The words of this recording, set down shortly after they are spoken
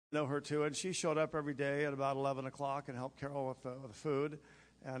know her too, and she showed up every day at about 11 o'clock and helped Carol with the food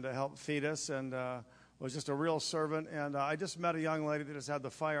and helped feed us, and was just a real servant. And I just met a young lady that just had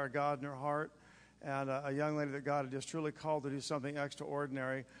the fire of God in her heart, and a young lady that God had just truly called to do something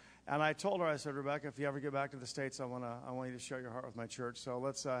extraordinary. And I told her, I said, Rebecka, if you ever get back to the States, I want you to share your heart with my church. So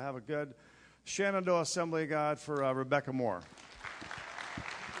let's have a good Shenandoah Assembly of God for Rebecka Moore.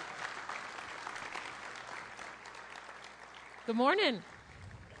 Good morning.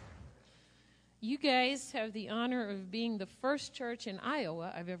 You guys have the honor of being the first church in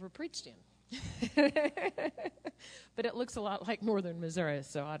Iowa I've ever preached in. But it looks a lot like northern Missouri,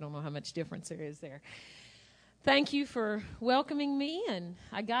 so I don't know how much difference there is there. Thank you for welcoming me. And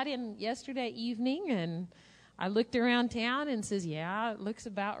I got in yesterday evening, and I looked around town and says, yeah, it looks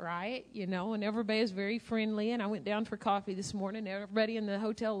about right, and everybody is very friendly. And I went down for coffee this morning. Everybody in the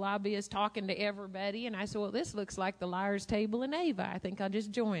hotel lobby is talking to everybody. And I said, well, this looks like the Liars Table in Ava. I think I'll just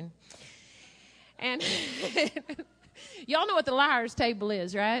join. And y'all know what the Liars Table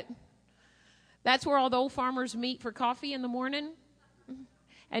is, right? That's where all the old farmers meet for coffee in the morning.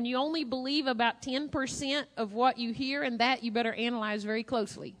 And you only believe about 10% of what you hear, and that you better analyze very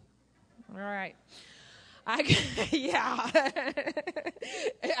closely. All right. Yeah.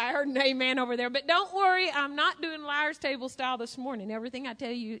 I heard an amen over there. But don't worry, I'm not doing Liars Table style this morning. Everything I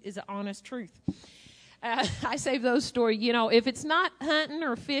tell you is the honest truth. I save those stories. If it's not hunting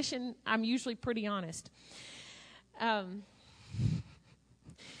or fishing, I'm usually pretty honest.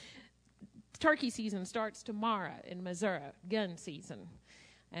 Turkey season starts tomorrow in Missouri, gun season.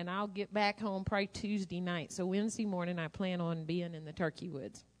 And I'll get back home probably Tuesday night. So Wednesday morning, I plan on being in the turkey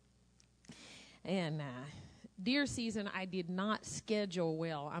woods. And deer season, I did not schedule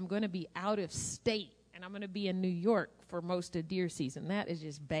well. I'm going to be out of state, and I'm going to be in New York for most of deer season. That is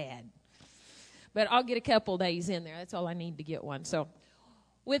just bad. But I'll get a couple days in there. That's all I need to get one. So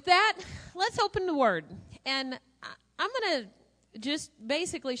with that, let's open the Word. And I'm going to just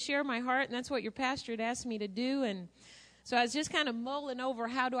basically share my heart, and that's what your pastor had asked me to do. And so I was just kind of mulling over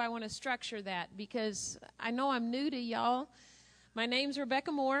how do I want to structure that, because I know I'm new to y'all. My name's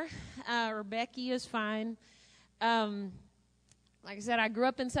Rebecka Moore, or Becky is fine. Like I said, I grew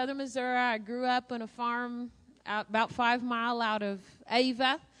up in southern Missouri. I grew up on a farm about 5 miles out of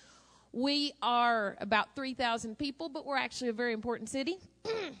Ava. We are about 3,000 people, but we're actually a very important city.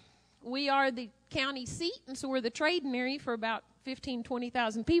 We are the county seat, and so we're the trading area for about 15,000,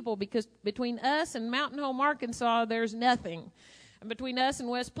 20,000 people, because between us and Mountain Home, Arkansas, there's nothing. And between us and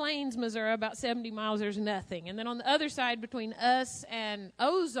West Plains, Missouri, about 70 miles, there's nothing. And then on the other side, between us and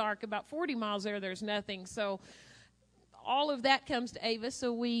Ozark, about 40 miles there's nothing. So all of that comes to Ava,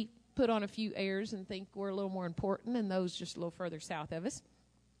 so we put on a few airs and think we're a little more important, and those just a little further south of us.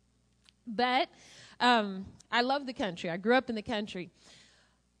 But I love the country. I grew up in the country.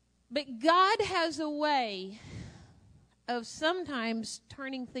 But God has a way of sometimes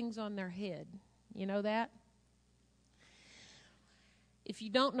turning things on their head. You know that? If you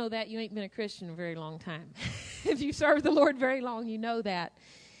don't know that, you ain't been a Christian a very long time. If you serve the Lord very long, you know that.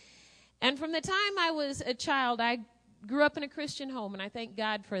 And from the time I was a child, I grew up in a Christian home, and I thank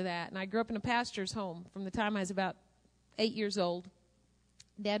God for that. And I grew up in a pastor's home from the time I was about 8 years old.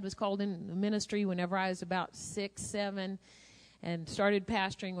 Dad was called in the ministry whenever I was about 6, 7, and started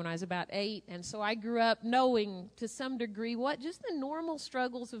pastoring when I was about 8. And so I grew up knowing to some degree what just the normal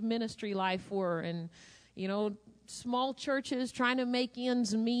struggles of ministry life were. And, small churches trying to make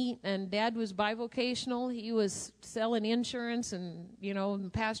ends meet. And Dad was bivocational. He was selling insurance, and, the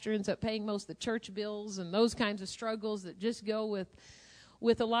pastor ends up paying most of the church bills, and those kinds of struggles that just go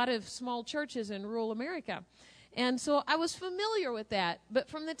with a lot of small churches in rural America. And so I was familiar with that. But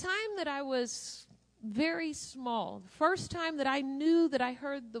from the time that I was very small, the first time that I knew that I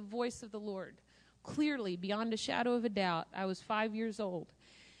heard the voice of the Lord clearly, beyond a shadow of a doubt, I was 5 years old.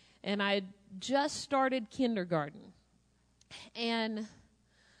 And I had just started kindergarten. And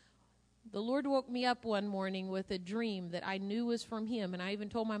the Lord woke me up one morning with a dream that I knew was from Him. And I even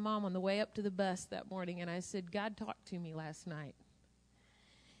told my mom on the way up to the bus that morning, and I said, God talked to me last night.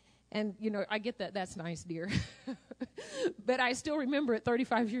 And, I get that. That's nice, dear. But I still remember it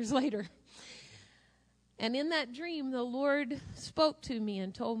 35 years later. And in that dream, the Lord spoke to me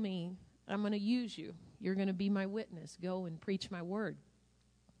and told me, I'm going to use you. You're going to be my witness. Go and preach my word.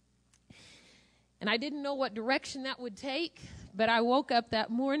 And I didn't know what direction that would take, but I woke up that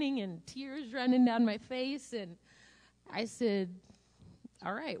morning and tears running down my face, and I said,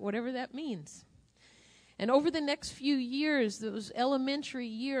 all right, whatever that means. And over the next few years, those elementary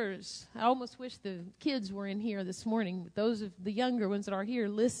years, I almost wish the kids were in here this morning. Those of the younger ones that are here,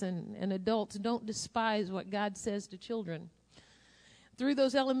 listen, and adults, don't despise what God says to children. through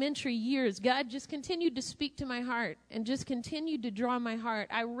those elementary years, God just continued to speak to my heart and just continued to draw my heart.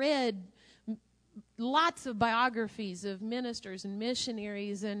 I read lots of biographies of ministers and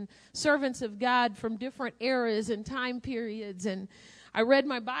missionaries and servants of God from different eras and time periods. And I read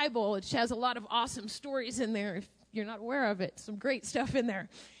my Bible, which has a lot of awesome stories in there. If you're not aware of it, some great stuff in there.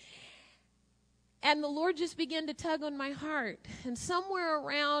 And the Lord just began to tug on my heart. And somewhere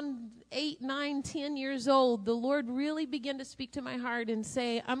around 8, 9, 10 years old, the Lord really began to speak to my heart and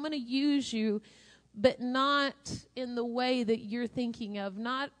say, I'm going to use you, but not in the way that you're thinking of,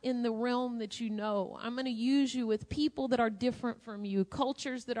 not in the realm that you know. I'm going to use you with people that are different from you,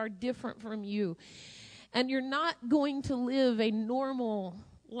 cultures that are different from you. And you're not going to live a normal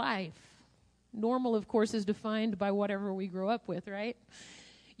life. Normal, of course, is defined by whatever we grow up with, right?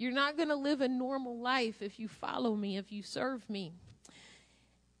 You're not going to live a normal life if you follow me, if you serve me.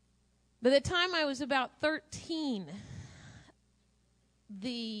 By the time I was about 13,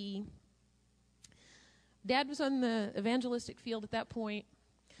 Dad was on the evangelistic field at that point.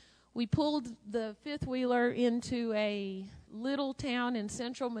 We pulled the fifth wheeler into a little town in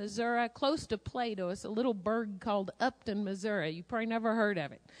central Missouri, close to Plato. It's a little burg called Upton, Missouri. You probably never heard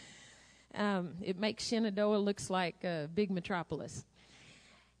of it. It makes Shenandoah looks like a big metropolis.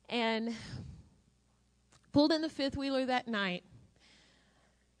 And pulled in the fifth wheeler that night,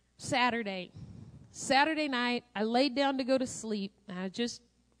 Saturday night, I laid down to go to sleep. I was just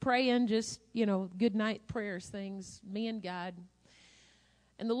praying, good night prayers, things, me and God.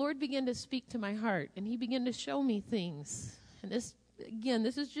 And the Lord began to speak to my heart, and he began to show me things. And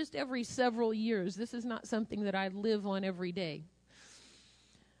this is just every several years. This is not something that I live on every day.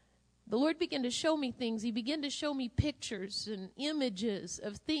 The Lord began to show me things. He began to show me pictures and images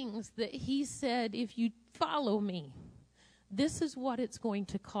of things that he said, if you follow me, this is what it's going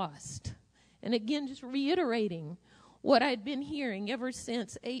to cost. And again, just reiterating what I'd been hearing ever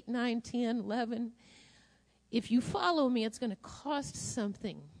since 8, 9, 10, 11. If you follow me, it's going to cost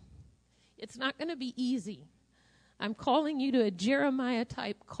something. It's not going to be easy. I'm calling you to a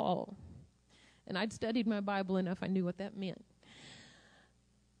Jeremiah-type call. And I'd studied my Bible enough, I knew what that meant.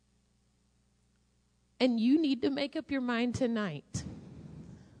 And you need to make up your mind tonight.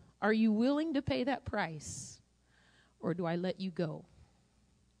 Are you willing to pay that price? Or do I let you go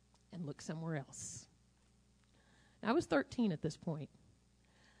and look somewhere else? I was 13 at this point.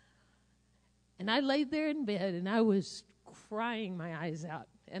 And I laid there in bed and I was crying my eyes out.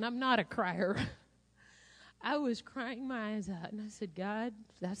 And I'm not a crier. I was crying my eyes out. And I said, God,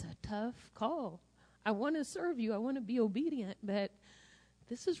 that's a tough call. I want to serve you. I want to be obedient. But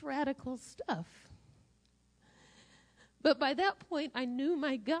this is radical stuff. But by that point, I knew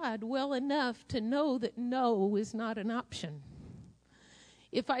my God well enough to know that no is not an option.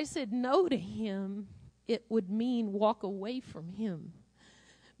 If I said no to him, it would mean walk away from him.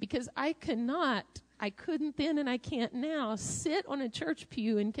 Because I couldn't then and I can't now sit on a church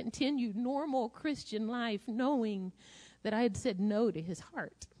pew and continue normal Christian life knowing that I had said no to his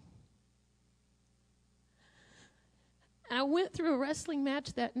heart. And I went through a wrestling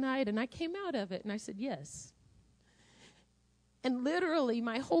match that night and I came out of it and I said yes. And literally,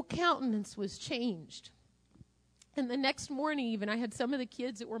 my whole countenance was changed. And the next morning, even, I had some of the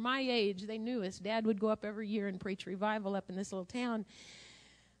kids that were my age. They knew us. Dad would go up every year and preach revival up in this little town.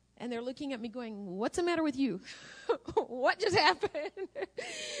 And they're looking at me going, what's the matter with you? What just happened?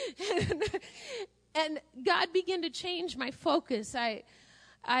 and God began to change my focus.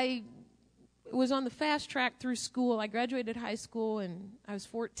 I was on the fast track through school. I graduated high school, and I was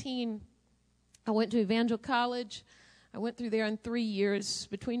 14. I went to Evangel College. I went through there in 3 years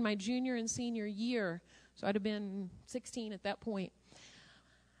between my junior and senior year. So I'd have been 16 at that point.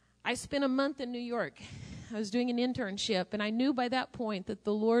 I spent a month in New York. I was doing an internship, and I knew by that point that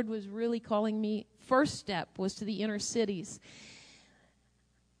the Lord was really calling me. First step was to the inner cities.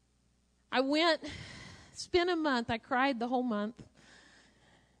 I went, spent a month. I cried the whole month.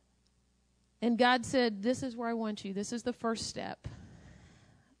 And God said, this is where I want you. This is the first step.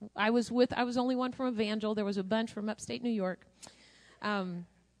 I was only one from Evangel. There was a bunch from upstate New York. One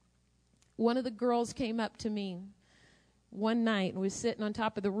of the girls came up to me one night and was sitting on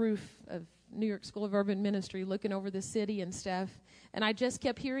top of the roof of New York School of Urban Ministry looking over the city and stuff. And I just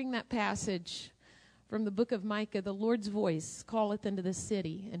kept hearing that passage from the book of Micah, the Lord's voice calleth into the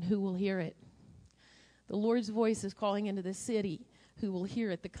city, and who will hear it? The Lord's voice is calling into the city, who will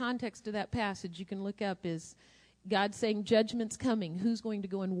hear it? The context of that passage you can look up is God saying judgment's coming. Who's going to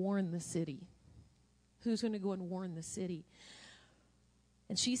go and warn the city? Who's going to go and warn the city?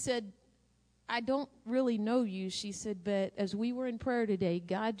 And she said, I don't really know you. She said, but as we were in prayer today,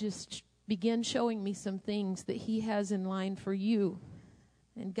 God just began showing me some things that he has in line for you.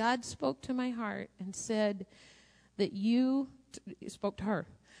 And God spoke to my heart and said that spoke to her,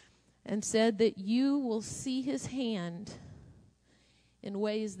 and said that you will see his hand in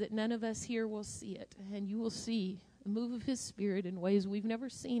ways that none of us here will see it. And you will see a move of his Spirit in ways we've never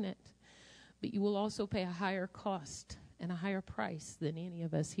seen it. But you will also pay a higher cost and a higher price than any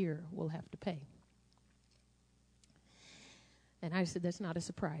of us here will have to pay. And I said, that's not a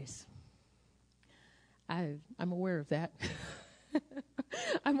surprise. I'm aware of that.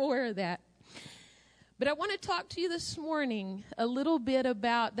 I'm aware of that. But I want to talk to you this morning a little bit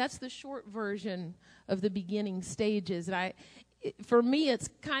about, that's the short version of the beginning stages. And for me, it's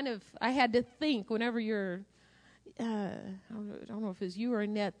kind of, I had to think whenever you're, I don't know if it was you or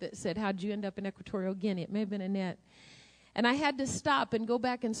Annette that said, how'd you end up in Equatorial Guinea? It may have been Annette. And I had to stop and go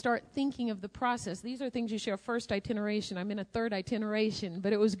back and start thinking of the process. These are things you share first itineration. I'm in a third itineration.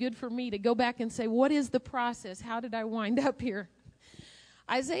 But it was good for me to go back and say, what is the process? How did I wind up here?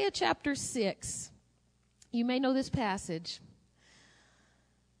 Isaiah chapter 6. You may know this passage.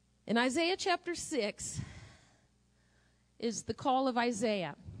 In Isaiah chapter 6 is the call of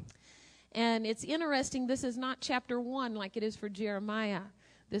Isaiah. And it's interesting, this is not chapter 1 like it is for Jeremiah.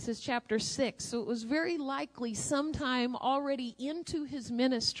 This is chapter 6. So it was very likely sometime already into his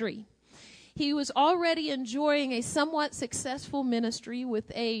ministry. He was already enjoying a somewhat successful ministry with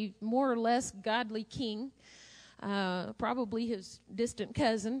a more or less godly king, probably his distant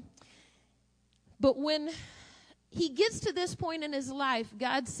cousin. But when he gets to this point in his life,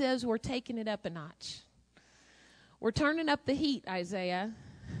 God says, we're taking it up a notch. We're turning up the heat, Isaiah.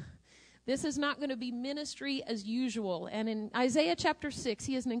 This is not going to be ministry as usual. And in Isaiah chapter 6,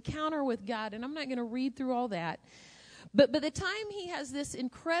 he has an encounter with God. And I'm not going to read through all that. But by the time he has this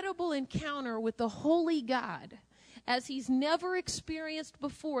incredible encounter with the holy God, as he's never experienced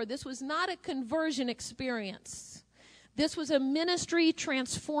before, this was not a conversion experience. This was a ministry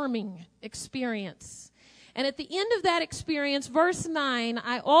transforming experience. And at the end of that experience, verse 9,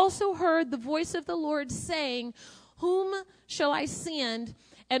 I also heard the voice of the Lord saying, whom shall I send?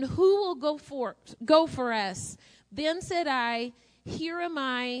 And who will go for us? Then said I, here am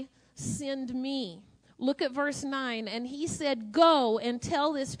I, send me. Look at verse 9. And he said, go and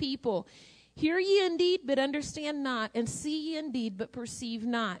tell this people, hear ye indeed, but understand not, and see ye indeed, but perceive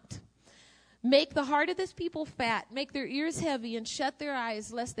not. Make the heart of this people fat, make their ears heavy, and shut their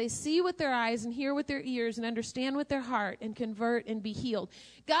eyes, lest they see with their eyes and hear with their ears and understand with their heart and convert and be healed.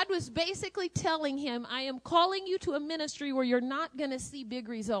 God was basically telling him, I am calling you to a ministry where you're not going to see big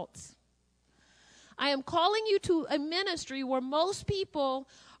results. I am calling you to a ministry where most people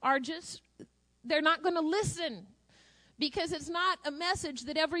are they're not going to listen because it's not a message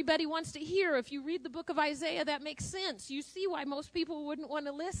that everybody wants to hear. If you read the book of Isaiah, that makes sense. You see why most people wouldn't want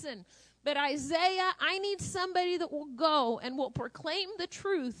to listen. But Isaiah, I need somebody that will go and will proclaim the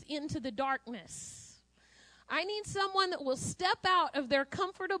truth into the darkness. I need someone that will step out of their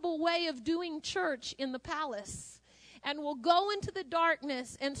comfortable way of doing church in the palace and will go into the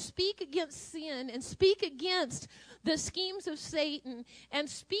darkness and speak against sin and speak against the schemes of Satan and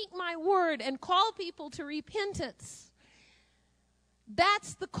speak my word and call people to repentance.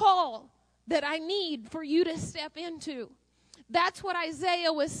 That's the call that I need for you to step into. That's what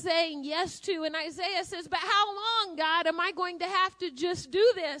Isaiah was saying yes to. And Isaiah says, but how long, God, am I going to have to just do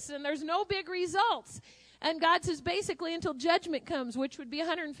this? And there's no big results. And God says basically until judgment comes, which would be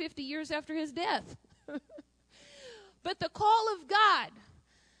 150 years after his death. But the call of God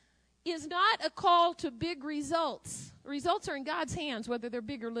is not a call to big results. Results are in God's hands, whether they're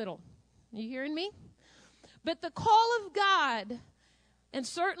big or little. You hearing me? But the call of God, and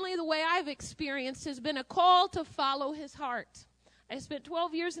certainly the way I've experienced, has been a call to follow his heart. I spent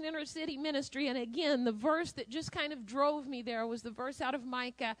 12 years in inner city ministry, and again, the verse that just kind of drove me there was the verse out of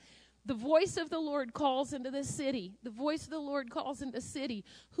Micah. The voice of the Lord calls into the city. The voice of the Lord calls into the city.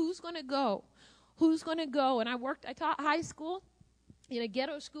 Who's going to go? Who's going to go? And I taught high school in a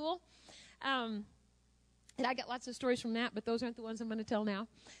ghetto school. And I got lots of stories from that, but those aren't the ones I'm going to tell now.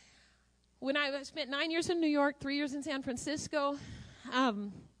 When I spent 9 years in New York, 3 years in San Francisco,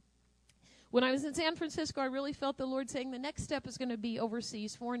 when I was in San Francisco, I really felt the Lord saying the next step is going to be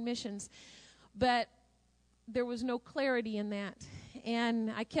overseas, foreign missions. But there was no clarity in that.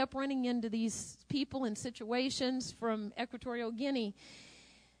 And I kept running into these people and situations from Equatorial Guinea.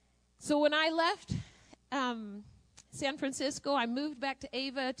 So when I left San Francisco, I moved back to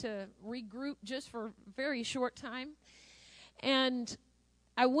Ava to regroup just for a very short time. And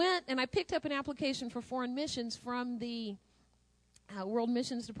I went and I picked up an application for foreign missions from the World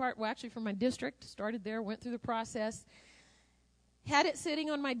Missions Department, well, actually from my district. Started there, went through the process, had it sitting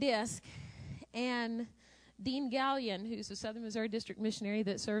on my desk, and Dean Gallion, who's a Southern Missouri District missionary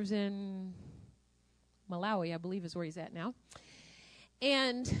that serves in Malawi, I believe is where he's at now.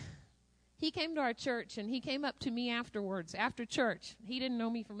 And he came to our church, and he came up to me afterwards, after church. He didn't know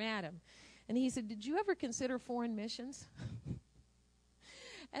me from Adam. And he said, "Did you ever consider foreign missions?"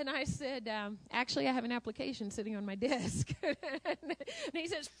 And I said, "Actually, I have an application sitting on my desk." And he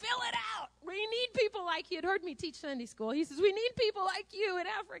says, "Fill it out. We need people like you." He had heard me teach Sunday school. He says, "We need people like you in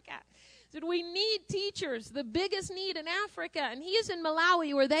Africa." He said, "We need teachers, the biggest need in Africa." And he is in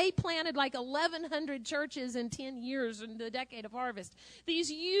Malawi, where they planted like 1,100 churches in 10 years in the decade of harvest. These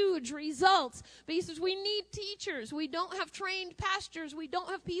huge results. But he says, "We need teachers. We don't have trained pastors. We don't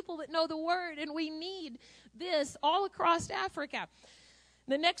have people that know the word. And we need this all across Africa."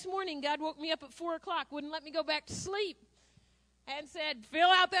 The next morning, God woke me up at 4 o'clock, wouldn't let me go back to sleep, and said, "Fill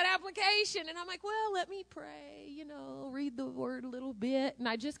out that application." And I'm like, "Well, let me pray, read the word a little bit." And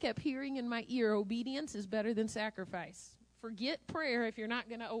I just kept hearing in my ear, obedience is better than sacrifice. Forget prayer if you're not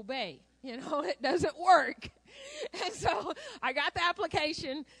going to obey. It doesn't work. And so I got the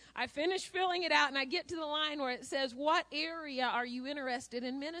application. I finished filling it out, and I get to the line where it says, "What area are you interested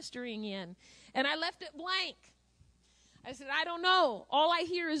in ministering in?" And I left it blank. I said, "I don't know. All I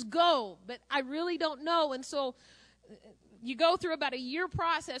hear is go, but I really don't know." And so you go through about a year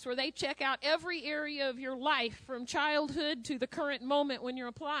process where they check out every area of your life from childhood to the current moment when you're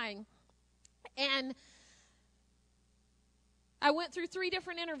applying. And I went through 3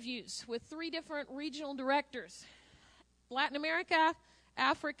 different interviews with 3 different regional directors: Latin America,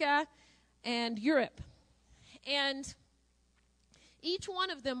 Africa, and Europe. And each one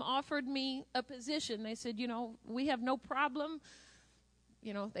of them offered me a position. They said, "We have no problem."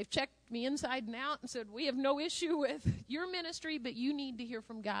 They've checked me inside and out and said, "We have no issue with your ministry, but you need to hear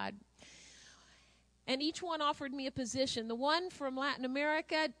from God." And each one offered me a position. The one from Latin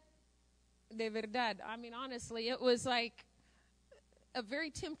America, de verdad, honestly, it was like a very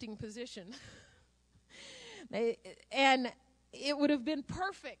tempting position. And it would have been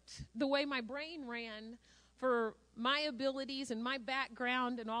perfect the way my brain ran for my abilities and my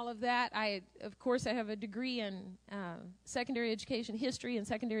background and all of that. Of course, I have a degree in secondary education history, and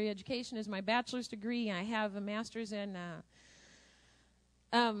secondary education is my bachelor's degree. I have a master's in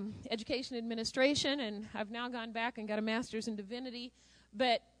education administration, and I've now gone back and got a master's in divinity.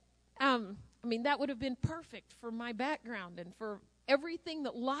 But, that would have been perfect for my background and for everything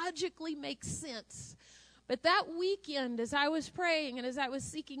that logically makes sense. But that weekend, as I was praying and as I was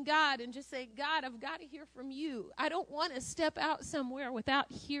seeking God and just saying, "God, I've got to hear from you. I don't want to step out somewhere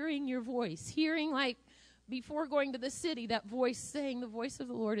without hearing your voice." Hearing, like, before going to the city, that voice saying, "The voice of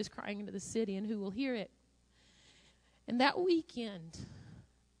the Lord is crying into the city, and who will hear it?" And that weekend,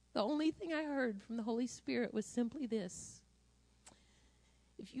 the only thing I heard from the Holy Spirit was simply this: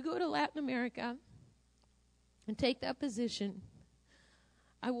 "If you go to Latin America and take that position,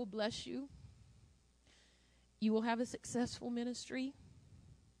 I will bless you. You will have a successful ministry.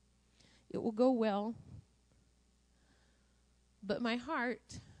 It will go well. But my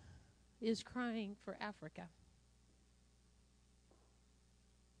heart is crying for Africa."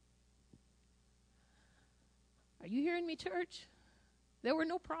 Are you hearing me, church? There were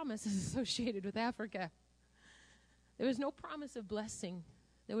no promises associated with Africa. There was no promise of blessing.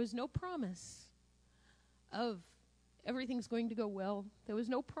 There was no promise of everything's going to go well. There was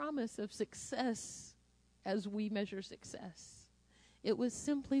no promise of success as we measure success. It was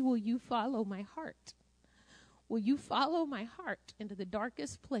simply, will you follow my heart? Will you follow my heart into the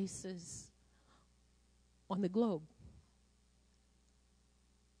darkest places on the globe?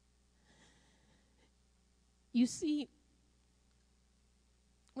 You see,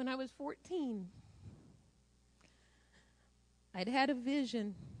 when I was 14, I'd had a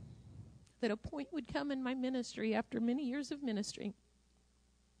vision that a point would come in my ministry after many years of ministry.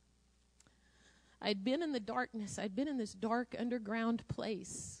 I'd been in the darkness. I'd been in this dark underground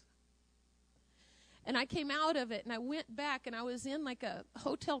place. And I came out of it, and I went back, and I was in like a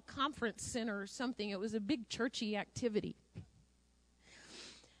hotel conference center or something. It was a big churchy activity.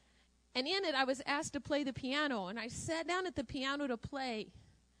 And in it, I was asked to play the piano, and I sat down at the piano to play.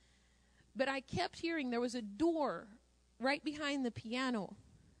 But I kept hearing there was a door right behind the piano.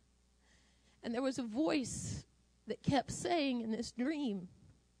 And there was a voice that kept saying in this dream,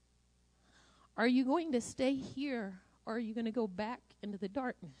 "Are you going to stay here, or are you going to go back into the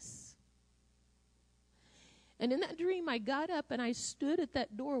darkness?" And in that dream, I got up and I stood at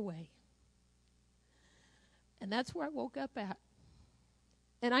that doorway. And that's where I woke up at.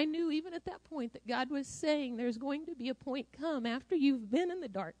 And I knew even at that point that God was saying there's going to be a point come after you've been in the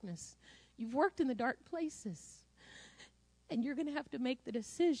darkness. You've worked in the dark places. And you're going to have to make the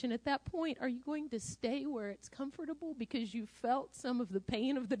decision at that point. Are you going to stay where it's comfortable because you felt some of the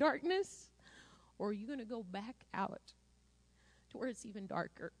pain of the darkness? Or are you going to go back out to where it's even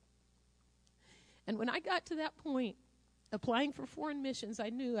darker? And when I got to that point, applying for foreign missions, I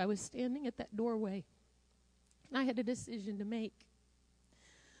knew I was standing at that doorway. And I had a decision to make.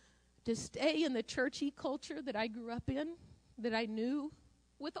 To stay in the churchy culture that I grew up in, that I knew,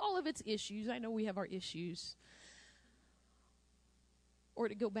 with all of its issues. I know we have our issues. Or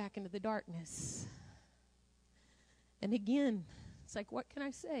to go back into the darkness. And again, it's like, what can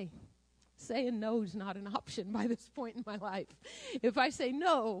I say? Saying no is not an option by this point in my life. If I say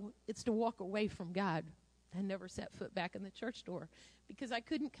no, it's to walk away from God and never set foot back in the church door. Because I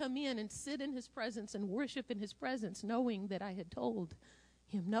couldn't come in and sit in his presence and worship in his presence knowing that I had told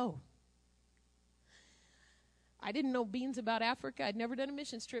him no. I didn't know beans about Africa. I'd never done a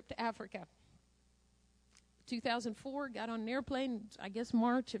missions trip to Africa. 2004, got on an airplane, I guess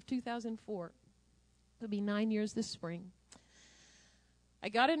March of 2004. It'll be 9 years this spring. I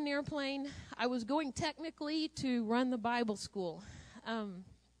got in an airplane. I was going technically to run the Bible school.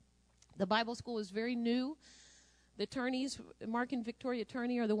 The Bible school is very new. The attorneys, Mark and Victoria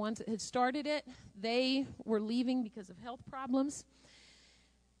Attorney, are the ones that had started it. They were leaving because of health problems.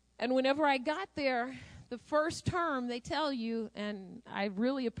 And whenever I got there, the first term, they tell you, and I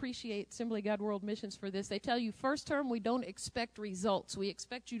really appreciate Assembly of God World Missions for this, they tell you, first term, we don't expect results. We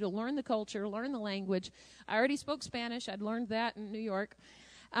expect you to learn the culture, learn the language. I already spoke Spanish. I'd learned that in New York.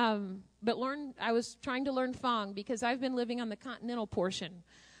 But I was trying to learn Fang because I've been living on the continental portion.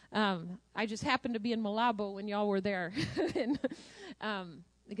 I just happened to be in Malabo when y'all were there.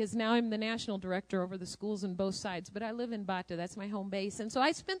 Because now I'm the national director over the schools on both sides. But I live in Bata. That's my home base. And so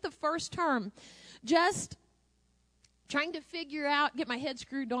I spent the first term just trying to figure out, get my head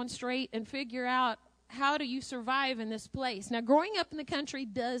screwed on straight and figure out how do you survive in this place. Now, growing up in the country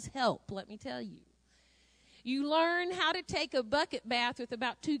does help, let me tell you. You learn how to take a bucket bath with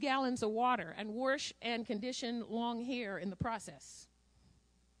about 2 gallons of water and wash and condition long hair in the process.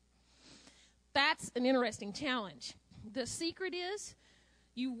 That's an interesting challenge. The secret is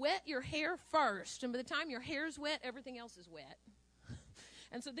you wet your hair first, and by the time your hair's wet, everything else is wet.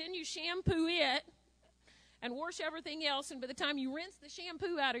 And so then you shampoo it and wash everything else, and by the time you rinse the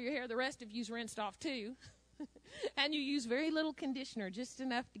shampoo out of your hair, the rest of you's rinsed off too. And you use very little conditioner, just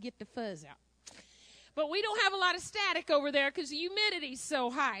enough to get the fuzz out. But we don't have a lot of static over there because the humidity's so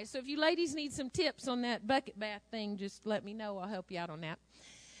high. So if you ladies need some tips on that bucket bath thing, just let me know. I'll help you out on that.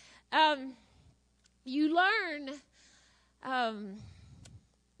 You learn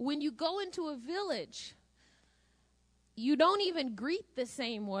when you go into a village, you don't even greet the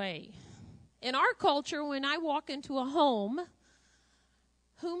same way. In our culture, when I walk into a home,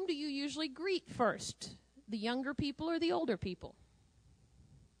 whom do you usually greet first? The younger people or the older people?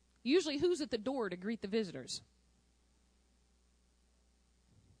 Usually, who's at the door to greet the visitors?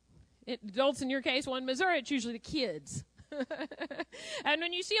 Adults in your case, well, in Missouri, it's usually the kids. And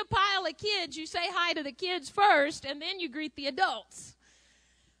when you see a pile of kids, you say hi to the kids first, and then you greet the adults.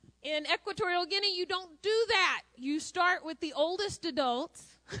 In Equatorial Guinea, you don't do that. You start with the oldest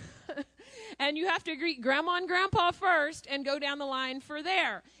adults, and you have to greet Grandma and Grandpa first and go down the line for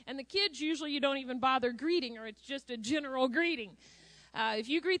there. And the kids, usually you don't even bother greeting, or it's just a general greeting. If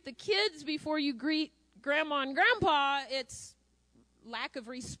you greet the kids before you greet Grandma and Grandpa, it's lack of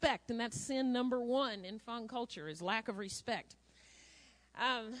respect, and that's sin number 1 in Fang culture is lack of respect.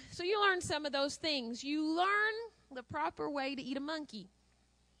 So you learn some of those things. You learn the proper way to eat a monkey.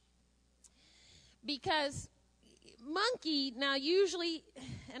 Because monkey, now usually,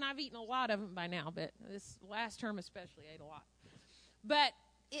 and I've eaten a lot of them by now, but this last term especially I ate a lot. But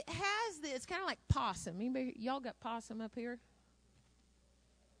it has this, it's kind of like possum. Anybody, y'all got possum up here?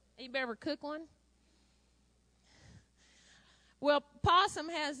 Anybody ever cook one? Well, possum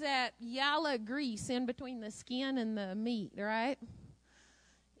has that yellow grease in between the skin and the meat, right?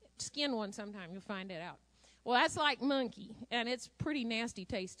 Skin one sometime, you'll find it out. Well, that's like monkey, and it's pretty nasty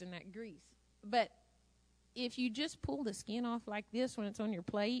taste in that grease. But if you just pull the skin off like this when it's on your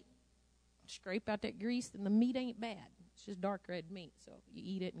plate, scrape out that grease, then the meat ain't bad. It's just dark red meat, so you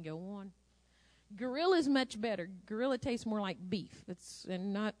eat it and go on. Gorilla's much better. Gorilla tastes more like beef.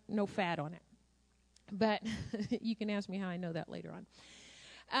 And no fat on it. But you can ask me how I know that later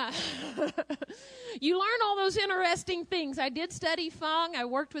on. You learn all those interesting things. I did study Fang. I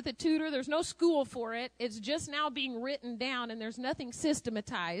worked with a tutor. There's no school for it. It's just now being written down, and there's nothing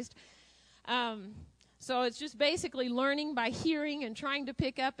systematized. So it's just basically learning by hearing and trying to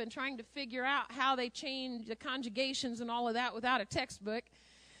pick up and trying to figure out how they change the conjugations and all of that without a textbook.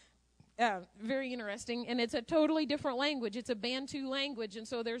 very interesting, and it's a totally different language. It's a Bantu language, and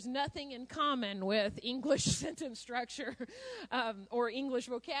so there's nothing in common with English sentence structure or English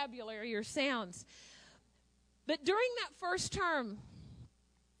vocabulary or sounds. But during that first term,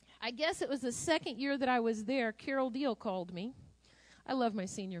 I guess it was the second year that I was there, Carol Deal called me. I love my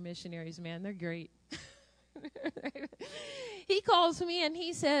senior missionaries, man. They're great. He calls me and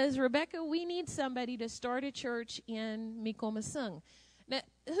he says, Rebecka, we need somebody to start a church in Mikomasung. Now,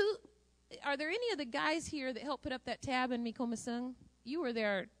 are there any of the guys here that helped put up that tab in Mikomasung? You were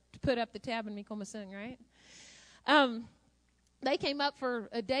there to put up the tab in Mikomasung, right? They came up for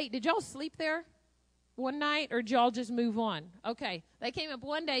a date. Did y'all sleep there one night, or did y'all just move on? Okay. They came up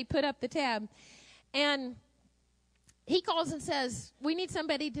one day, put up the tab, and he calls and says, we need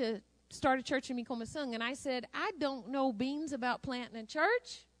somebody to start a church in Mikomasung. And I said, I don't know beans about planting a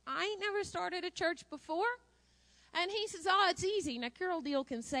church. I ain't never started a church before. And he says, oh, it's easy. Now, Carol Deal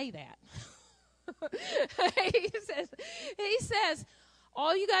can say that. he says,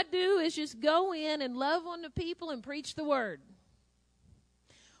 all you got to do is just go in and love on the people and preach the word.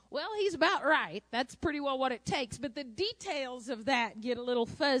 Well, he's about right. That's pretty well what it takes. But the details of that get a little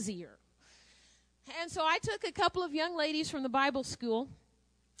fuzzier. And so I took a couple of young ladies from the Bible school,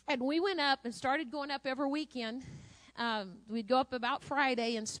 and we went up and started going up every weekend. We'd go up about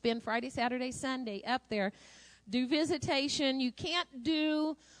Friday and spend Friday, Saturday, Sunday up there, do visitation. You can't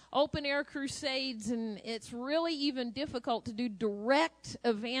do open-air crusades, and it's really even difficult to do direct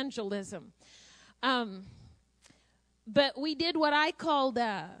evangelism. But we did what I called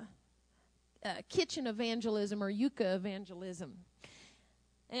kitchen evangelism or yucca evangelism.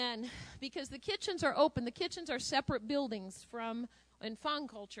 And because the kitchens are open, the kitchens are separate buildings in Fang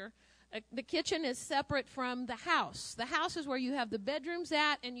culture. The kitchen is separate from the house. The house is where you have the bedrooms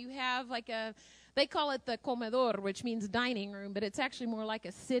at, and you have they call it the comedor, which means dining room, but it's actually more like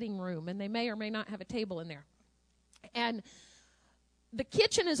a sitting room, and they may or may not have a table in there. And the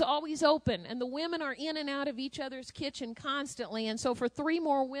kitchen is always open, and the women are in and out of each other's kitchen constantly. And so for 3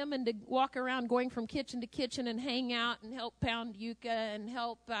 more women to walk around going from kitchen to kitchen and hang out and help pound yucca and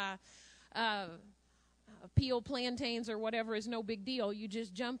help peel plantains or whatever is no big deal. You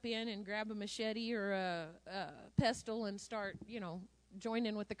just jump in and grab a machete or a pestle and start,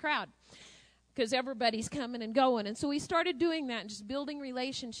 joining with the crowd, because everybody's coming and going. And so we started doing that and just building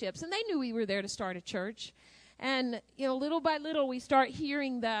relationships. And they knew we were there to start a church. And, little by little, we start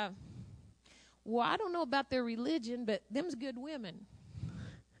hearing I don't know about their religion, but them's good women.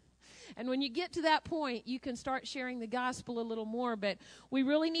 And when you get to that point, you can start sharing the gospel a little more. But we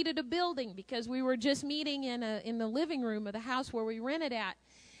really needed a building because we were just meeting in the living room of the house where we rented at.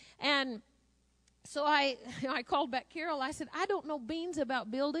 And so I called back Carol. I said, I don't know beans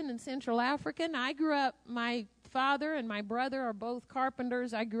about building in Central Africa. And I grew up, my father and my brother are both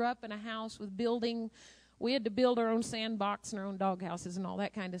carpenters. I grew up in a house with building. We had to build our own sandbox and our own dog houses and all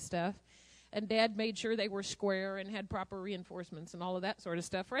that kind of stuff. And Dad made sure they were square and had proper reinforcements and all of that sort of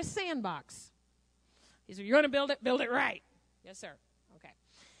stuff for a sandbox. He said, you're going to build it right. Yes, sir. Okay.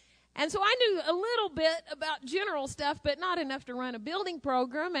 And so I knew a little bit about general stuff, but not enough to run a building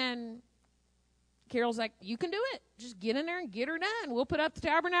program. And Carol's like, you can do it. Just get in there and get her done. We'll put up the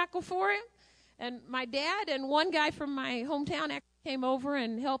tabernacle for him. And my dad and one guy from my hometown actually came over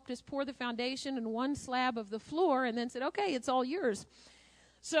and helped us pour the foundation and one slab of the floor, and then said, okay, it's all yours.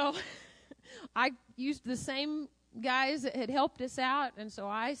 So I used the same guys that had helped us out, and so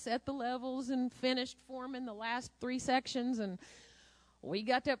I set the levels and finished forming the last 3 sections, and we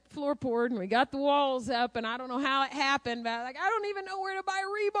got that floor poured, and we got the walls up, and I don't know how it happened, but I don't even know where to buy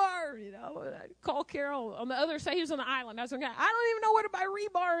rebar, I call Carol on the other side. He was on the island. I was like, I don't even know where to buy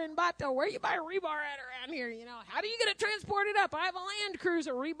rebar in Bato. Where you buy rebar at around here, How do you get it transported up? I have a Land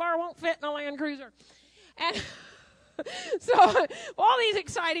Cruiser. Rebar won't fit in a Land Cruiser. And so all these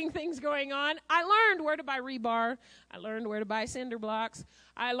exciting things going on. I learned where to buy rebar. I learned where to buy cinder blocks.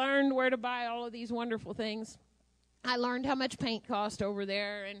 I learned where to buy all of these wonderful things. I learned how much paint cost over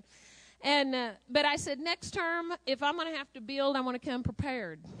there, but I said, next term, if I'm going to have to build, I want to come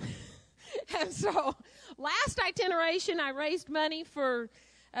prepared. And so last itineration, I raised money for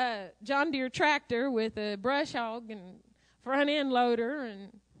John Deere tractor with a brush hog and front end loader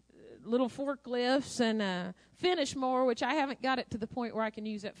and little forklifts and a finish mower, which I haven't got it to the point where I can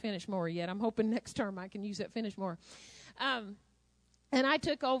use that finish mower yet. I'm hoping next term I can use that finish mower. And I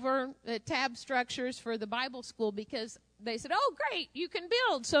took over tab structures for the Bible school because they said, oh, great, you can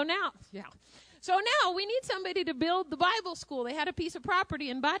build. So now we need somebody to build the Bible school. They had a piece of property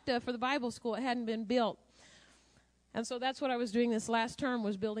in Bata for the Bible school. It hadn't been built. And so that's what I was doing this last term,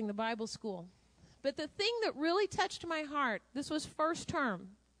 was building the Bible school. But the thing that really touched my heart, this was first term,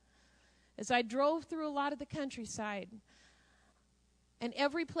 as I drove through a lot of the countryside, and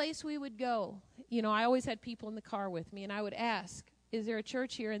every place we would go, I always had people in the car with me, and I would ask, is there a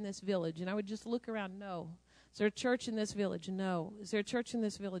church here in this village? And I would just look around, no. Is there a church in this village? No. Is there a church in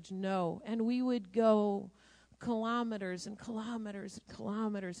this village? No. And we would go kilometers and kilometers and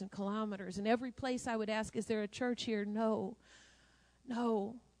kilometers and kilometers. And every place I would ask, is there a church here? No.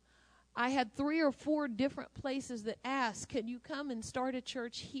 No. I had 3 or 4 different places that asked, can you come and start a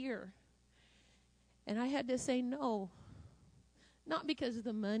church here? And I had to say no. Not because of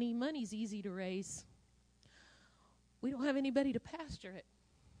the money. Money's easy to raise. We don't have anybody to pastor it.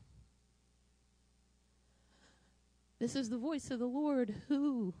 This is the voice of the Lord.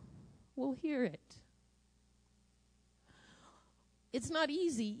 Who will hear it? It's not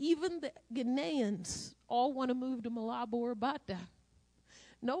easy. Even the Ghanaians all want to move to Malabo or Bata.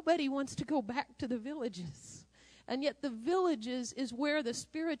 Nobody wants to go back to the villages. And yet the villages is where the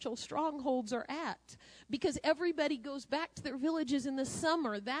spiritual strongholds are at. Because everybody goes back to their villages in the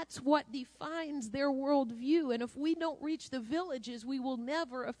summer. That's what defines their worldview. And if we don't reach the villages, we will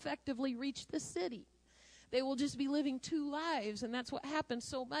never effectively reach the city. They will just be living 2 lives, and that's what happens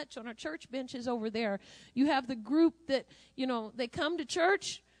so much on our church benches over there. You have the group that, they come to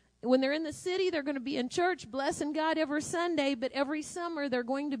church. When they're in the city, they're going to be in church, blessing God every Sunday, but every summer they're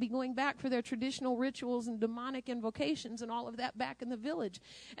going to be going back for their traditional rituals and demonic invocations and all of that back in the village.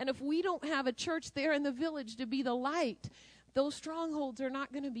 And if we don't have a church there in the village to be the light, those strongholds are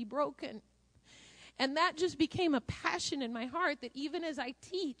not going to be broken. And that just became a passion in my heart that even as I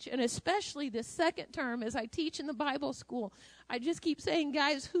teach, and especially this second term as I teach in the Bible school, I just keep saying,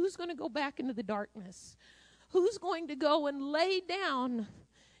 guys, who's going to go back into the darkness? Who's going to go and lay down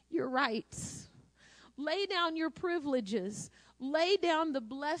your rights? Lay down your privileges. Lay down the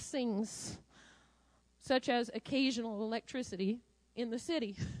blessings, such as occasional electricity in the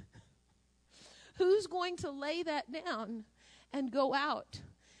city. Who's going to lay that down and go out?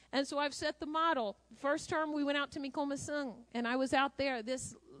 And so I've set the model. First term, we went out to Mikomasung, and I was out there.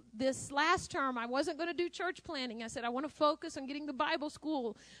 This last term, I wasn't going to do church planning. I said, I want to focus on getting the Bible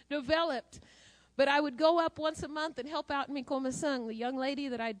school developed. But I would go up once a month and help out in Mikomasung, the young lady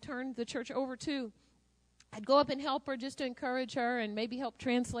that I'd turned the church over to. I'd go up and help her just to encourage her and maybe help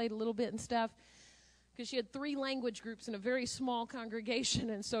translate a little bit and stuff. Because she had 3 language groups in a very small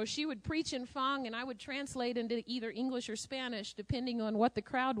congregation. And so she would preach in Fang, and I would translate into either English or Spanish, depending on what the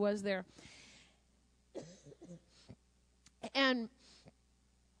crowd was there. And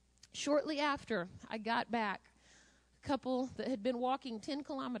shortly after I got back, a couple that had been walking 10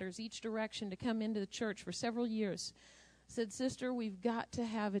 kilometers each direction to come into the church for several years said, Sister, we've got to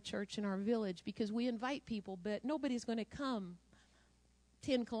have a church in our village because we invite people, but nobody's going to come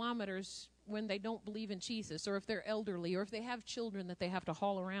 10 kilometers when they don't believe in Jesus, or if they're elderly, or if they have children that they have to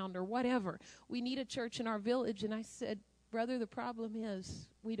haul around, or whatever. We need a church in our village. And I said, brother, the problem is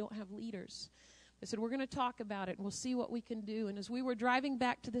we don't have leaders. I said, we're going to talk about it, and we'll see what we can do. And as we were driving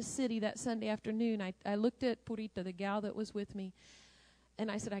back to the city that Sunday afternoon, I looked at Purita, the gal that was with me,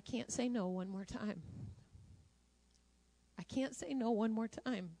 and I said, I can't say no one more time. I can't say no one more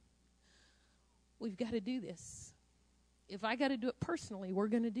time. We've got to do this. If I got to do it personally, we're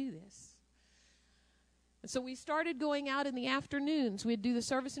going to do this. And so we started going out in the afternoons. We'd do the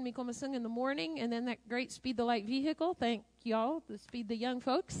service in Mikomasung in the morning, and then that great Speed the Light vehicle, thank y'all, the Speed the Young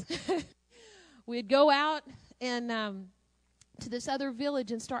folks. We'd go out and to this other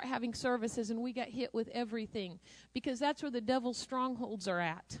village and start having services, and we got hit with everything because that's where the devil's strongholds are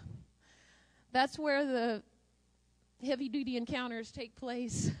at. That's where the heavy-duty encounters take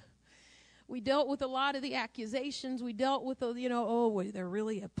place. We dealt with a lot of the accusations. We dealt with, they're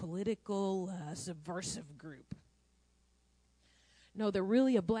really a political subversive group. No, they're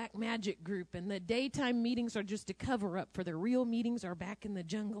really a black magic group, and the daytime meetings are just a cover-up for their real meetings are back in the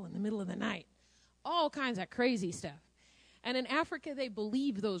jungle in the middle of the night. All kinds of crazy stuff. And in Africa, they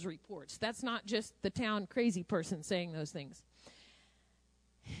believe those reports. That's not just the town crazy person saying those things.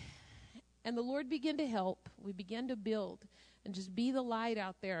 And the Lord began to help. We began to build and just be the light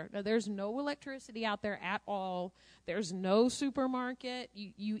out there. Now, there's no electricity out there at all. There's no supermarket.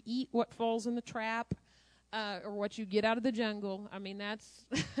 You eat what falls in the trap or what you get out of the jungle. I mean, that's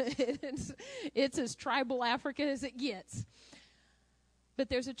it's as tribal Africa as it gets. But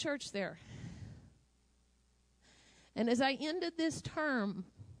there's a church there. And as I ended this term,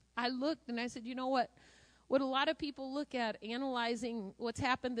 I looked and I said, you know what? What a lot of people look at analyzing what's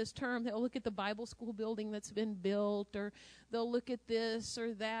happened this term, they'll look at the Bible school building that's been built, or they'll look at this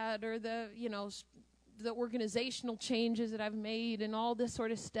or that, or the organizational changes that I've made and all this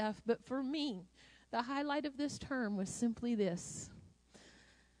sort of stuff. But for me, the highlight of this term was simply this.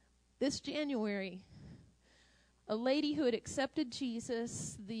 this January, a lady who had accepted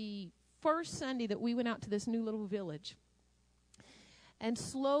Jesus the first Sunday that we went out to this new little village. And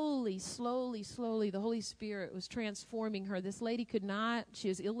slowly, the Holy Spirit was transforming her. This lady she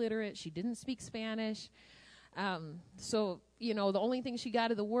was illiterate. She didn't speak Spanish. So, the only thing she got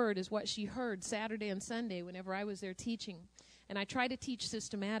of the Word is what she heard Saturday and Sunday whenever I was there teaching. And I try to teach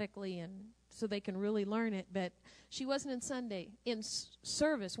systematically and so they can really learn it. But she wasn't in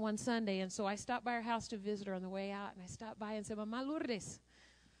service one Sunday. And so I stopped by her house to visit her on the way out. And I stopped by and said, Mama Lourdes,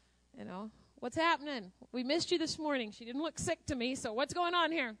 what's happening? We missed you this morning. She didn't look sick to me, so what's going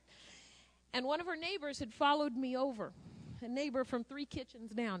on here? And one of her neighbors had followed me over, a neighbor from 3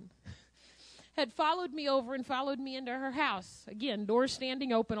 kitchens down, had followed me over and followed me into her house. Again, doors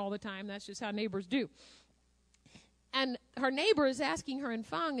standing open all the time. That's just how neighbors do. And her neighbor is asking her in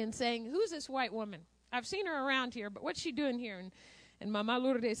Fang and saying, who's this white woman? I've seen her around here, but what's she doing here? And Mama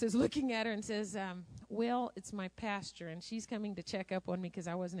Lourdes is looking at her and says, well, it's my pastor, and she's coming to check up on me because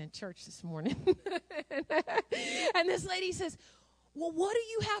I wasn't in church this morning. And this lady says, well, what do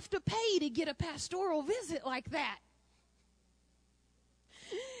you have to pay to get a pastoral visit like that?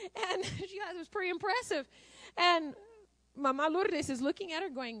 And it was pretty impressive. And Mama Lourdes is looking at her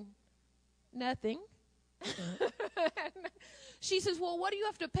going, nothing. She says, well, what do you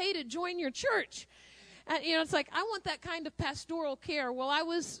have to pay to join your church? And, it's like, I want that kind of pastoral care. Well, I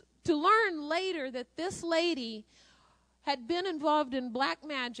was to learn later that this lady had been involved in black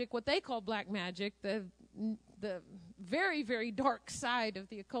magic, what they call black magic, the very, very dark side of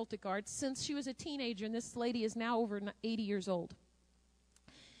the occultic arts, since she was a teenager. And this lady is now over 80 years old.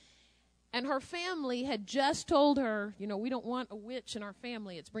 And her family had just told her, we don't want a witch in our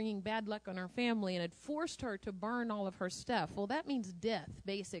family. It's bringing bad luck on our family, and had forced her to burn all of her stuff. Well, that means death,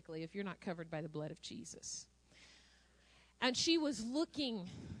 basically, if you're not covered by the blood of Jesus. And she was looking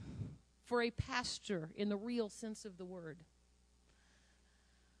for a pastor in the real sense of the word.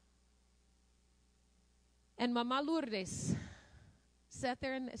 And Mama Lourdes stood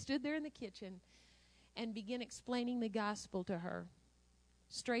there in the kitchen and began explaining the gospel to her.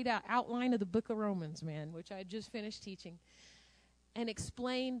 Straight out outline of the book of Romans, man, which I had just finished teaching, and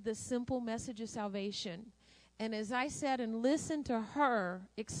explained the simple message of salvation. And as I sat and listened to her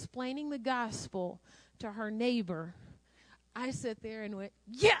explaining the gospel to her neighbor, I sat there and went,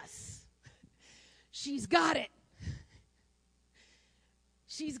 yes, she's got it.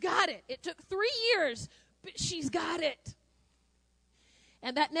 She's got it. It took 3 years, but she's got it.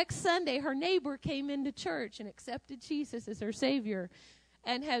 And that next Sunday, her neighbor came into church and accepted Jesus as her Savior,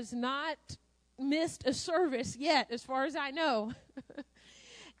 and has not missed a service yet, as far as I know,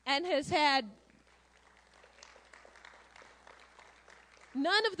 and has had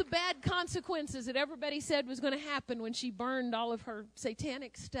none of the bad consequences that everybody said was going to happen when she burned all of her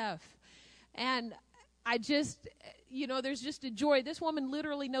satanic stuff. And I just, there's just a joy. This woman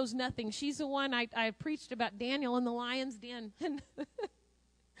literally knows nothing. She's the one I preached about Daniel in the lion's den. And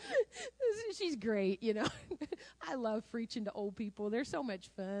she's great, I love preaching to old people. They're so much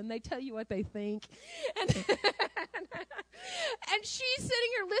fun. They tell you what they think. And she's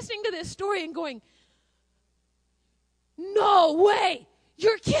sitting here listening to this story and going, no way.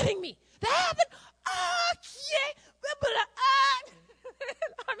 You're kidding me. That happened?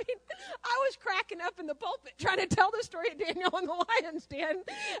 I mean, I was cracking up in the pulpit trying to tell the story of Daniel in the lion's den,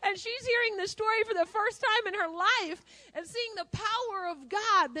 and she's hearing the story for the first time in her life and seeing the power of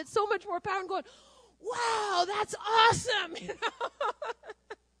God that's so much more power, and going, wow, that's awesome. And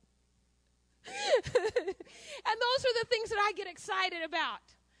those are the things that I get excited about.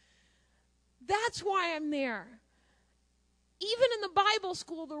 That's why I'm there. Even in the Bible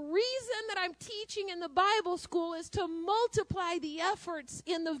school, the reason that I'm teaching in the Bible school is to multiply the efforts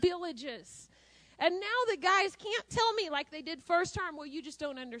in the villages. And now the guys can't tell me like they did first time, well, you just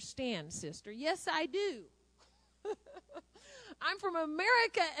don't understand, sister. Yes, I do. I'm from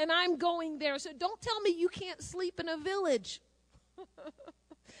America, and I'm going there. So don't tell me you can't sleep in a village.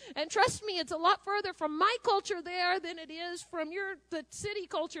 And trust me, it's a lot further from my culture there than it is from the city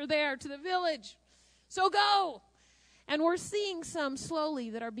culture there to the village. So go. And we're seeing some slowly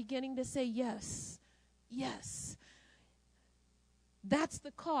that are beginning to say yes, yes. That's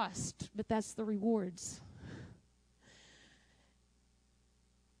the cost, but that's the rewards.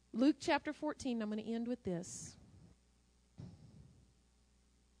 Luke chapter 14, I'm going to end with this.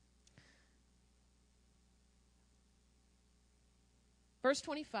 Verse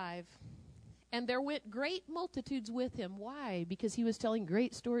 25. And there went great multitudes with him. Why? Because he was telling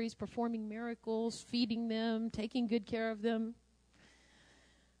great stories, performing miracles, feeding them, taking good care of them.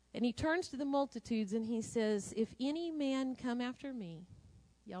 And he turns to the multitudes and he says, if any man come after me,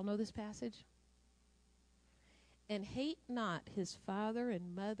 Y'all know this passage? And hate not his father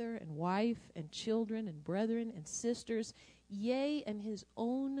and mother and wife and children and brethren and sisters, yea, and his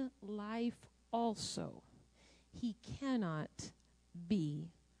own life also. He cannot be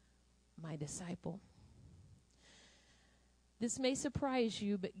my disciple. This may surprise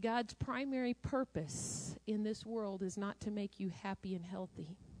you, but God's primary purpose in this world is not to make you happy and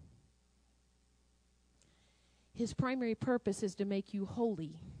healthy. His primary purpose is to make you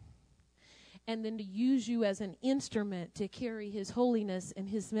holy, and then to use you as an instrument to carry his holiness and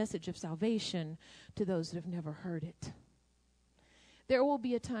his message of salvation to those that have never heard it. There will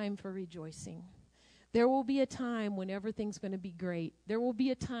be a time for rejoicing. There will be a time when everything's going to be great. There will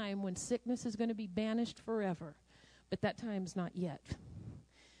be a time when sickness is going to be banished forever. But that time's not yet.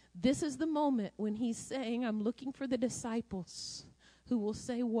 This is the moment when he's saying, I'm looking for the disciples who will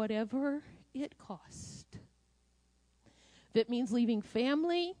say whatever it costs. If it means leaving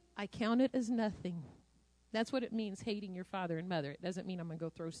family, I count it as nothing. That's what it means, hating your father and mother. It doesn't mean I'm going to go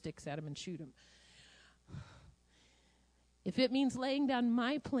throw sticks at them and shoot them. If it means laying down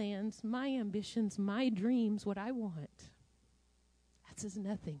my plans, my ambitions, my dreams, what I want, that's as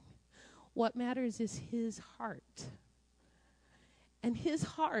nothing. What matters is his heart. And his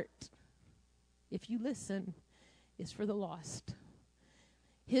heart, if you listen, is for the lost.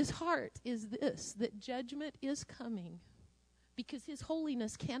 His heart is this, that judgment is coming, because his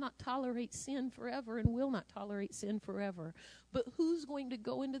holiness cannot tolerate sin forever and will not tolerate sin forever. But who's going to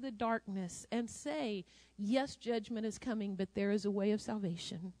go into the darkness and say, yes, judgment is coming, but there is a way of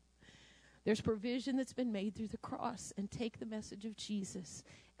salvation. There's provision that's been made through the cross, and take the message of Jesus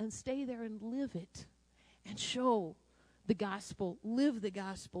and stay there and live it and show the gospel, live the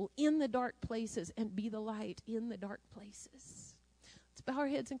gospel in the dark places and be the light in the dark places. Let's bow our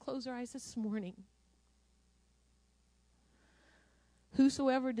heads and close our eyes this morning.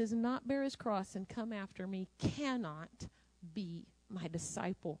 Whosoever does not bear his cross and come after me cannot be my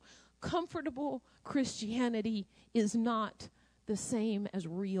disciple. Comfortable Christianity is not the same as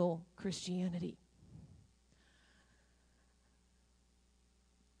real Christianity.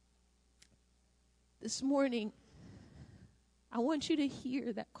 This morning, I want you to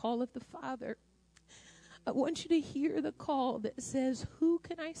hear that call of the Father. I want you to hear the call that says, who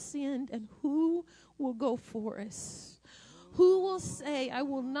can I send and who will go for us? Who will say, I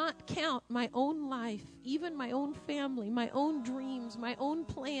will not count my own life, even my own family, my own dreams, my own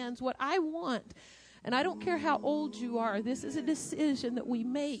plans, what I want. And I don't care how old you are. This is a decision that we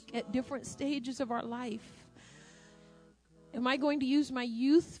make at different stages of our life. Am I going to use my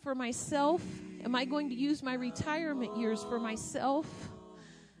youth for myself? Am I going to use my retirement years for myself?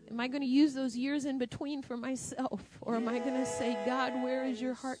 Am I going to use those years in between for myself? Or am I going to say, God, where is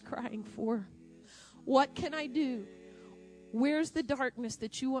your heart crying for? What can I do? Where's the darkness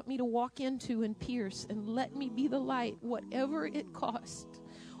that you want me to walk into and pierce, and let me be the light, whatever it costs.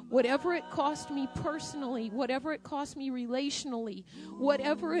 Whatever it cost me personally, whatever it cost me relationally,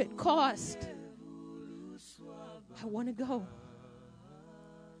 whatever it cost, I want to go.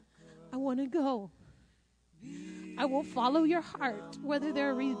 I want to go. I will follow your heart, whether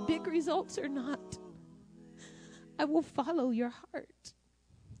there are big results or not. I will follow your heart.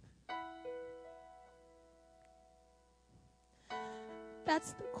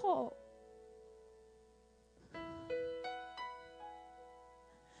 That's the call.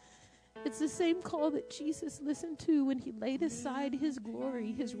 It's the same call that Jesus listened to when he laid aside his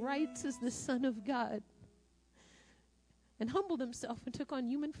glory, his rights as the Son of God, and humbled himself and took on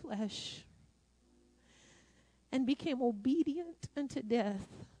human flesh and became obedient unto death,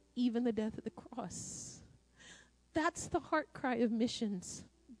 even the death of the cross. That's the heart cry of missions.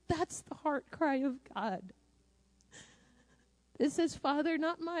 That's the heart cry of God. It says, Father,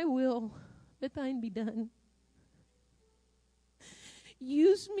 not my will, but thine be done.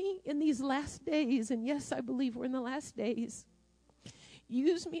 Use me in these last days, and yes, I believe we're in the last days.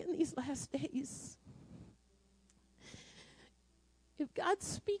 Use me in these last days. If God's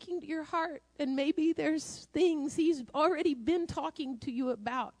speaking to your heart, and maybe there's things he's already been talking to you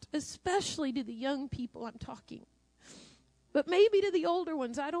about, especially to the young people I'm talking, but maybe to the older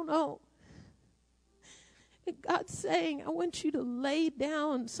ones, I don't know. And God's saying, I want you to lay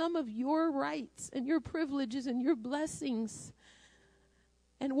down some of your rights and your privileges and your blessings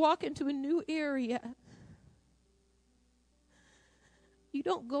and walk into a new area. You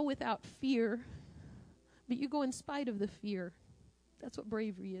don't go without fear, but you go in spite of the fear. That's what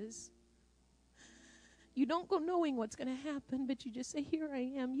bravery is. You don't go knowing what's going to happen, but you just say, here I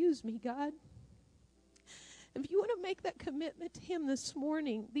am, use me, God. If you want to make that commitment to him this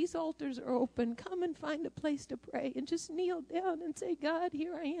morning, these altars are open. Come and find a place to pray and just kneel down and say, God,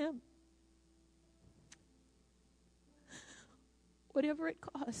 here I am. Whatever it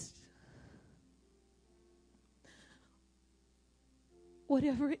costs.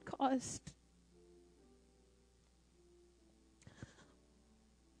 Whatever it costs.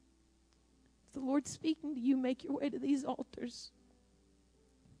 If the Lord's speaking to you, make your way to these altars.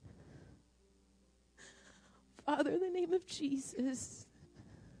 Father, in the name of Jesus,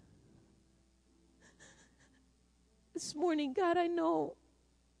 this morning, God, I know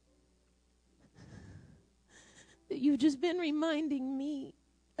that you've just been reminding me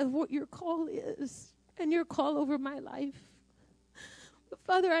of what your call is and your call over my life. But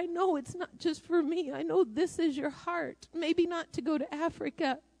Father, I know it's not just for me. I know this is your heart. Maybe not to go to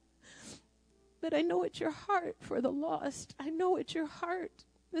Africa, but I know it's your heart for the lost. I know it's your heart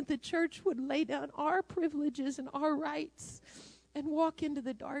that the church would lay down our privileges and our rights and walk into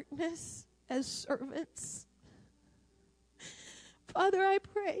the darkness as servants. Father, I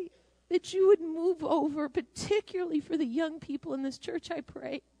pray that you would move over, particularly for the young people in this church, I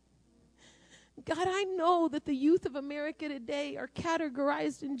pray. God, I know that the youth of America today are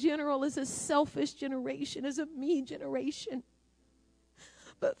categorized in general as a selfish generation, as a me generation.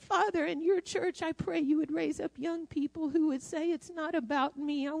 But Father, in your church, I pray you would raise up young people who would say, it's not about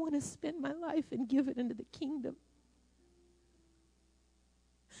me. I want to spend my life and give it into the kingdom.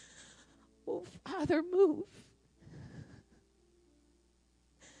 Oh, Father, move.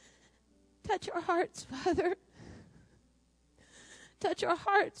 Touch our hearts, Father. Touch our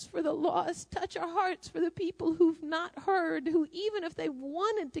hearts for the lost. Touch our hearts for the people who've not heard, who even if they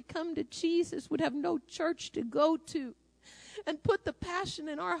wanted to come to Jesus would have no church to go to. And put the passion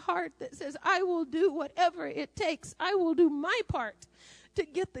in our heart that says, I will do whatever it takes. I will do my part to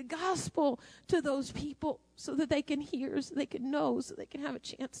get the gospel to those people so that they can hear, so they can know, so they can have a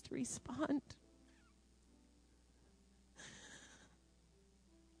chance to respond.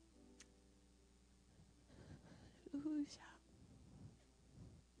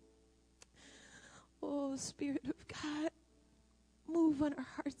 Oh, Spirit of God, move on our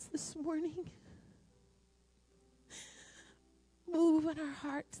hearts this morning. Move on our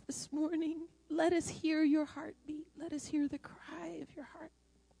hearts this morning. Let us hear your heartbeat. Let us hear the cry of your heart.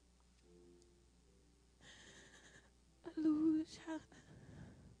 Hallelujah.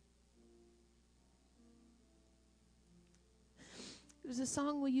 There's a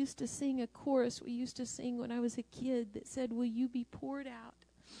song we used to sing, a chorus we used to sing when I was a kid that said, will you be poured out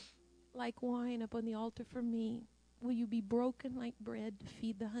like wine upon the altar for me? Will you be broken like bread to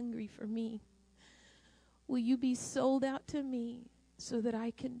feed the hungry for me? Will you be sold out to me so that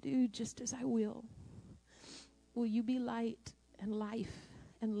I can do just as I will? Will you be light and life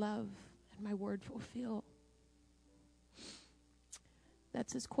and love and my word fulfill?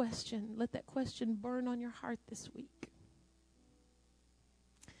 That's his question. Let that question burn on your heart this week.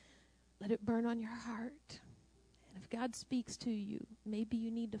 Let it burn on your heart. And if God speaks to you, maybe you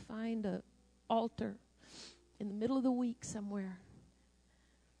need to find an altar in the middle of the week somewhere.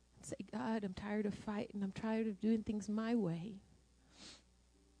 Say, God, I'm tired of fighting. I'm tired of doing things my way.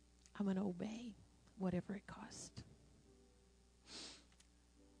 I'm going to obey, whatever it costs.